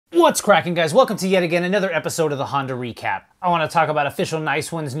What's cracking, guys? Welcome to yet again another episode of the Honda Recap. I want to talk about Official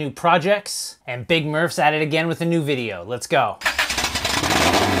Nice One's new projects, and Big Murph's at it again with a new video. Let's go.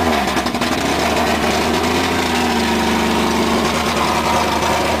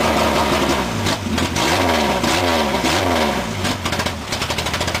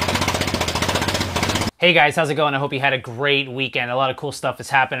 Hey guys, how's it going? I hope you had a great weekend. A lot of cool stuff has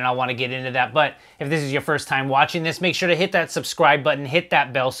happened and I want to get into that. But if this is your first time watching this, make sure to hit that subscribe button, hit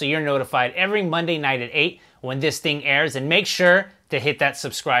that bell so you're notified every Monday night at 8 when this thing airs, and make sure to hit that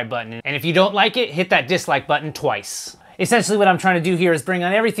subscribe button. And if you don't like it, hit that dislike button twice. Essentially what I'm trying to do here is bring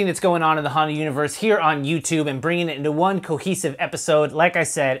on everything that's going on in the Honda universe here on YouTube and bringing it into one cohesive episode. Like I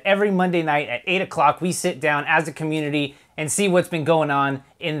said, every Monday night at 8 o'clock, we sit down as a community and see what's been going on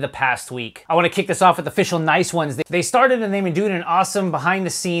in the past week. I want to kick this off with Official Nice Ones. They started and they've been doing an awesome behind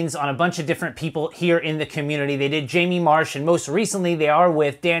the scenes on a bunch of different people here in the community. They did Jamie Marsh, and most recently they are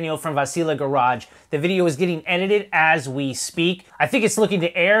with Daniel from Vasile Garage. The video is getting edited as we speak. I think it's looking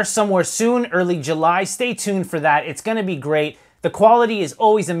to air somewhere soon, early July. Stay tuned for that. It's going to be great. The quality is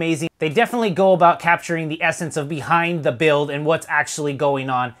always amazing. They definitely go about capturing the essence of behind the build and what's actually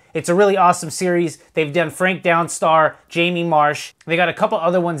going on. It's a really awesome series. They've done Frank Downstar, Jamie Marsh. They got a couple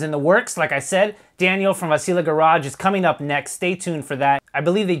other ones in the works. Like I said, Daniel from Vasile Garage is coming up next. Stay tuned for that. I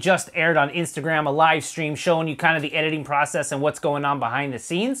believe they just aired on Instagram a live stream showing you kind of the editing process and what's going on behind the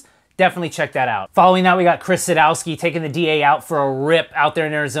scenes. Definitely check that out. Following that, we got Chris Sadowski taking the DA out for a rip out there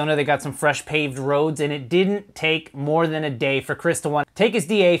in Arizona. They got some fresh paved roads, and it didn't take more than a day for Chris to want to take his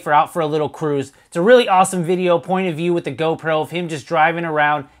DA out for a little cruise. It's a really awesome video, point of view with the GoPro of him just driving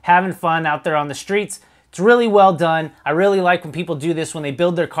around, having fun out there on the streets. It's really well done. I really like when people do this, when they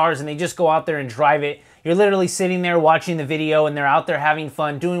build their cars and they just go out there and drive it. You're literally sitting there watching the video and they're out there having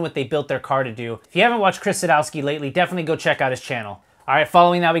fun, doing what they built their car to do. If you haven't watched Chris Sadowski lately, definitely go check out his channel. All right,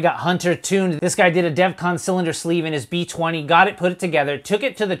 following that, we got Hunter tuned. This guy did a DevCon cylinder sleeve in his B20, got it, put it together, took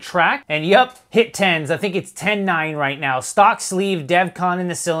it to the track, and yep, hit 10s. I think it's 10.9 right now. Stock sleeve, DevCon in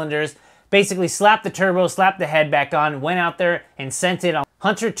the cylinders, basically slapped the turbo, slapped the head back on, went out there and sent it on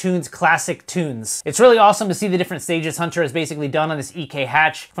Hunter Tunes Classic Tunes. It's really awesome to see the different stages Hunter has basically done on this EK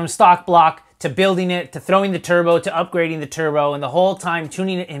hatch, from stock block to building it, to throwing the turbo, to upgrading the turbo, and the whole time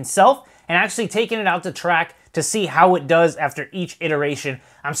tuning it himself and actually taking it out to track to see how it does after each iteration.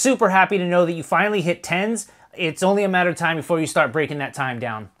 I'm super happy to know that you finally hit 10s. It's only a matter of time before you start breaking that time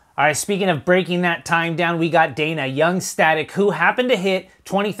down. All right, speaking of breaking that time down, we got Dana, Young Static, who happened to hit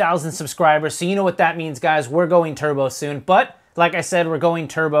 20,000 subscribers. So you know what that means, guys. We're going turbo soon. But like I said, we're going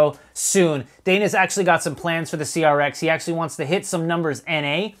turbo soon. Dana's actually got some plans for the CRX. He actually wants to hit some numbers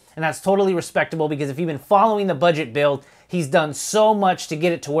NA, and that's totally respectable because if you've been following the budget build, he's done so much to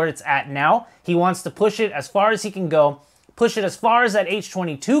get it to where it's at now. He wants to push it as far as he can go, push it as far as that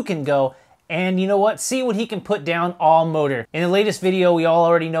H22 can go, and you know what? See what he can put down all motor. In the latest video, we all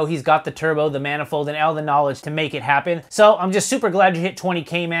already know he's got the turbo, the manifold, and all the knowledge to make it happen. So I'm just super glad you hit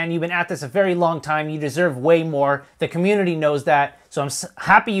 20K, man. You've been at this a very long time. You deserve way more. The community knows that. So I'm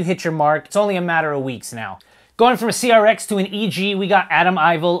happy you hit your mark. It's only a matter of weeks now. Going from a CRX to an EG, we got Adam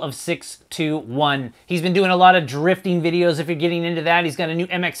Ivell of 621. He's been doing a lot of drifting videos if you're getting into that. He's got a new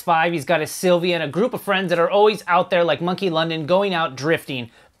MX-5, he's got a Sylvia, and a group of friends that are always out there like Monkey London going out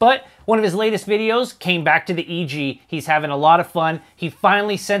drifting. But one of his latest videos came back to the EG. He's having a lot of fun. He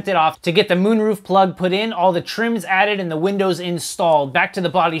finally sent it off to get the moonroof plug put in, all the trims added, and the windows installed. Back to the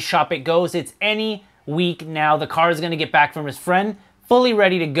body shop it goes. It's any week now. The car is going to get back from his friend, fully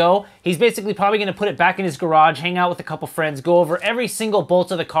ready to go. He's basically probably going to put it back in his garage, hang out with a couple friends, go over every single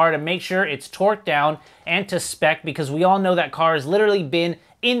bolt of the car to make sure it's torqued down and to spec, because we all know that car has literally been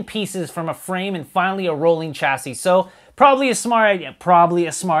in pieces from a frame and finally a rolling chassis. So probably a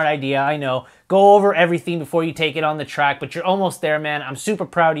smart idea, I know. Go over everything before you take it on the track, but you're almost there, man. I'm super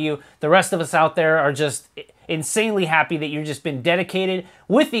proud of you. The rest of us out there are just insanely happy that you've just been dedicated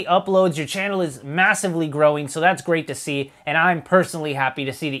with the uploads. Your channel is massively growing, so that's great to see, and I'm personally happy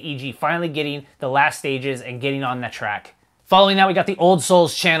to see the EG finally getting the last stages and getting on that track. Following that, we got the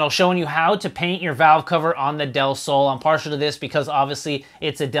Oldsols channel showing you how to paint your valve cover on the Del Sol. I'm partial to this because obviously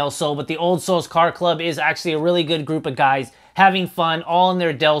it's a Del Sol, but the Oldsols Car Club is actually a really good group of guys having fun, all in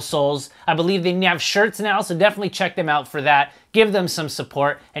their Del Sols. I believe they have shirts now, so definitely check them out for that. Give them some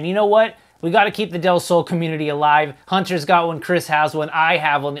support. And you know what? We got to keep the Del Sol community alive. Hunter's got one, Chris has one, I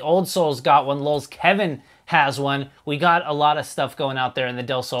have one, the Oldsols got one, lulzkev has one. We got a lot of stuff going out there in the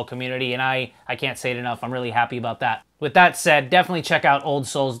Del Sol community, and I can't say it enough. I'm really happy about that. With that said, definitely check out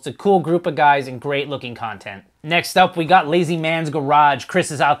Oldsols. It's a cool group of guys and great looking content. Next up, we got LazymanGarage.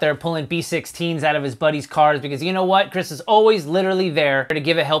 Chris is out there pulling B16s out of his buddy's cars because you know what? Chris is always literally there to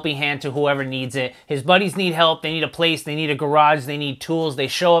give a helping hand to whoever needs it. His buddies need help. They need a place. They need a garage. They need tools. They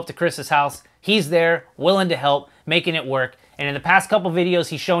show up to Chris's house. He's there, willing to help, making it work. And in the past couple videos,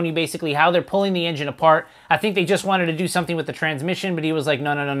 he's shown you basically how they're pulling the engine apart. I think they just wanted to do something with the transmission, but he was like,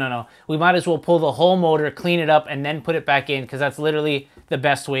 no. We might as well pull the whole motor, clean it up, and then put it back in because that's literally the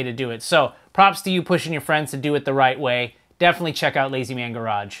best way to do it. So props to you pushing your friends to do it the right way. Definitely check out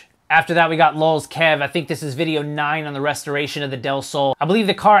LazymanGarage. After that, we got lulzkev. I think this is video 9 on the restoration of the Del Sol. I believe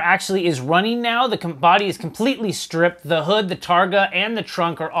the car actually is running now. The body is completely stripped. The hood, the targa, and the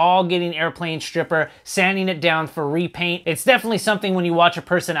trunk are all getting airplane stripper, sanding it down for repaint. It's definitely something when you watch a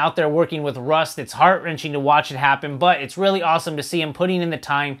person out there working with rust, it's heart-wrenching to watch it happen, but it's really awesome to see him putting in the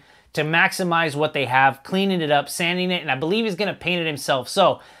time to maximize what they have, cleaning it up, sanding it, and I believe he's gonna paint it himself.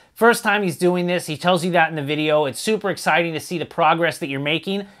 So, first time he's doing this, he tells you that in the video. It's super exciting to see the progress that you're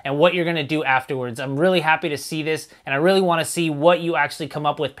making and what you're gonna do afterwards. I'm really happy to see this, and I really wanna see what you actually come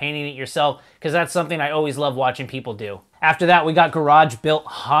up with painting it yourself, because that's something I always love watching people do. After that, we got garage-built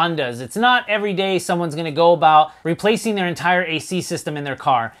Hondas. It's not every day someone's gonna go about replacing their entire AC system in their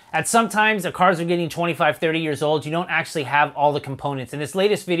car. At sometimes, the cars are getting 25, 30 years old, you don't actually have all the components. In this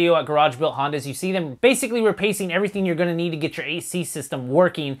latest video at Garage-Built Hondas, you see them basically replacing everything you're gonna need to get your AC system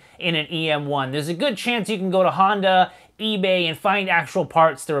working in an EM1. There's a good chance you can go to Honda, eBay, and find actual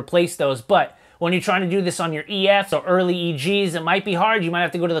parts to replace those, but when you're trying to do this on your EFs or early EGs, it might be hard. You might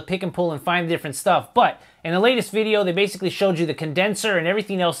have to go to the pick and pull and find different stuff. But in the latest video, they basically showed you the condenser and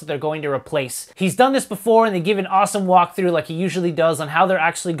everything else that they're going to replace. He's done this before, and they give an awesome walkthrough like he usually does on how they're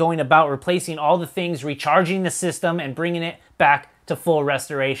actually going about replacing all the things, recharging the system, and bringing it back to full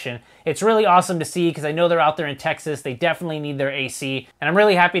restoration. It's really awesome to see because I know they're out there in Texas. They definitely need their AC, and I'm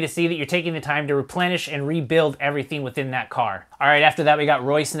really happy to see that you're taking the time to replenish and rebuild everything within that car. All right, after that, we got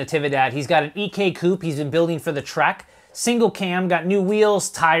Roice Natividad. He's got an EK coupe he's been building for the track. Single cam, got new wheels,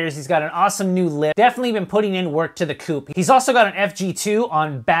 tires, he's got an awesome new lip. Definitely been putting in work to the coupe. He's also got an FG2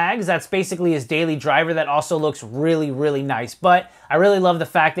 on bags. That's basically his daily driver. That also looks really, really nice. But I really love the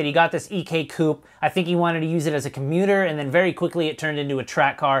fact that he got this EK coupe. I think he wanted to use it as a commuter, and then very quickly it turned into a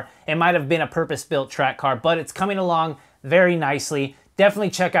track car. It might have been a purpose-built track car, but it's coming along very nicely.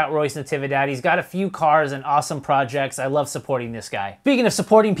 Definitely check out Roice Natividad. He's got a few cars and awesome projects. I love supporting this guy. Speaking of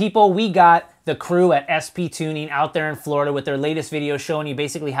supporting people, we got the crew at SP Tuning out there in Florida with their latest video showing you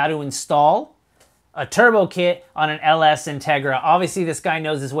basically how to install a turbo kit on an LS Integra. Obviously, this guy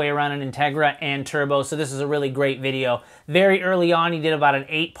knows his way around an Integra and turbo, so this is a really great video. Very early on, he did about an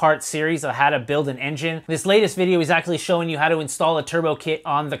 8-part series of how to build an engine. This latest video, he's actually showing you how to install a turbo kit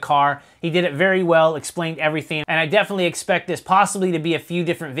on the car. He did it very well, explained everything, and I definitely expect this possibly to be a few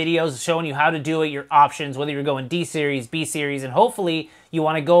different videos showing you how to do it, your options, whether you're going D-Series, B-Series, and hopefully you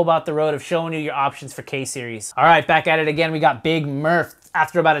want to go about the road of showing you your options for K-Series. All right, back at it again. We got Big Murph.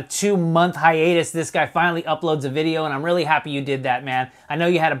 After about a 2-month hiatus, this guy finally uploads a video, and I'm really happy you did that, man. I know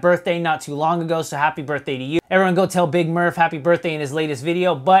you had a birthday not too long ago, so happy birthday to you. Everyone go tell Big Murph happy birthday in his latest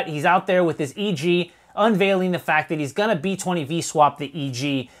video, but he's out there with his EG, unveiling the fact that he's gonna B20V swap the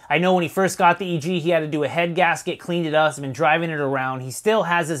EG. I know when he first got the EG, he had to do a head gasket, cleaned it up, has been driving it around. He still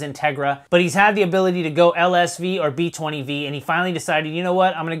has his Integra, but he's had the ability to go LSV or B20V, and he finally decided, you know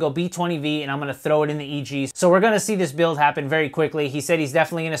what, I'm gonna go B20V and I'm gonna throw it in the EGs. So we're gonna see this build happen very quickly. He said he's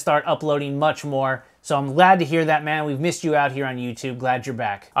definitely gonna start uploading much more. So I'm glad to hear that, man. We've missed you out here on YouTube. Glad you're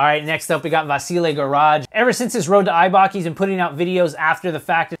back. All right, next up, we got Vasile Garage. Ever since his road to Ibach, he's been putting out videos after the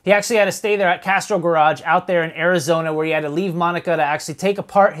fact. He actually had to stay there at Castro Garage out there in Arizona, where he had to leave Monica to actually take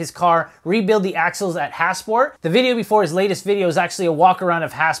apart his car, rebuild the axles at Hasport. The video before his latest video is actually a walk around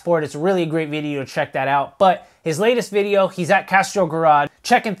of Hasport. It's really a great video to check that out. But his latest video, he's at Castro Garage,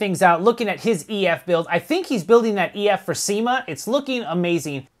 checking things out, looking at his EF build. I think he's building that EF for SEMA. It's looking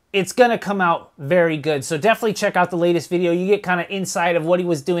amazing. It's gonna come out very good. So definitely check out the latest video. You get kind of inside of what he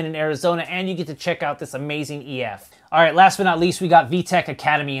was doing in Arizona, and you get to check out this amazing EF. All right, last but not least, we got Vtec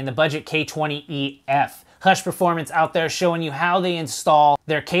Academy in the budget K20 EF. Hush Performance out there showing you how they install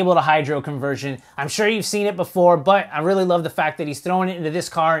their cable to hydro conversion. I'm sure you've seen it before, but I really love the fact that he's throwing it into this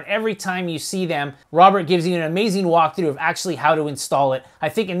car, and every time you see them, Robert gives you an amazing walkthrough of actually how to install it. I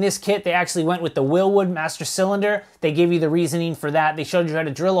think in this kit, they actually went with the Willwood master cylinder. They gave you the reasoning for that. They showed you how to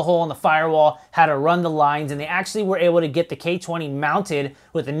drill a hole in the firewall, how to run the lines, and they actually were able to get the K20 mounted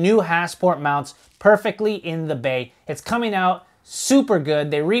with the new Hasport mounts perfectly in the bay. It's coming out super good.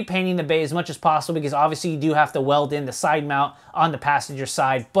 They're repainting the bay as much as possible because obviously you do have to weld in the side mount on the passenger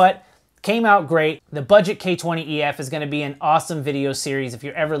side, but came out great. The budget K20 EF is going to be an awesome video series if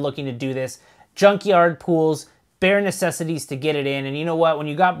you're ever looking to do this. junkyard pools, bare necessities to get it in. And you know what? When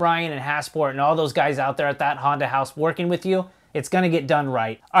you got Brian and Hasport and all those guys out there at that Honda house working with you, it's going to get done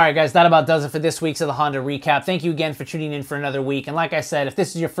right. All right, guys, that about does it for this week's of the Honda Recap. Thank you again for tuning in for another week. And like I said, if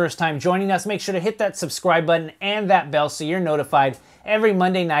this is your first time joining us, make sure to hit that subscribe button and that bell so you're notified every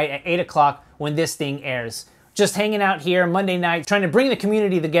Monday night at 8 o'clock when this thing airs. Just hanging out here Monday night, trying to bring the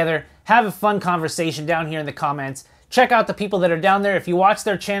community together, have a fun conversation down here in the comments. Check out the people that are down there. If you watch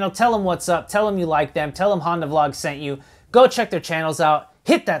their channel, tell them what's up, tell them you like them, tell them Honda Vlog sent you. Go check their channels out.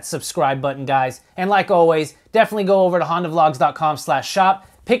 Hit that subscribe button, guys. And like always, definitely go over to hondavlogs.com/shop.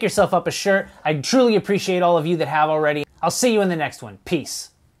 Pick yourself up a shirt. I truly appreciate all of you that have already. I'll see you in the next one. Peace.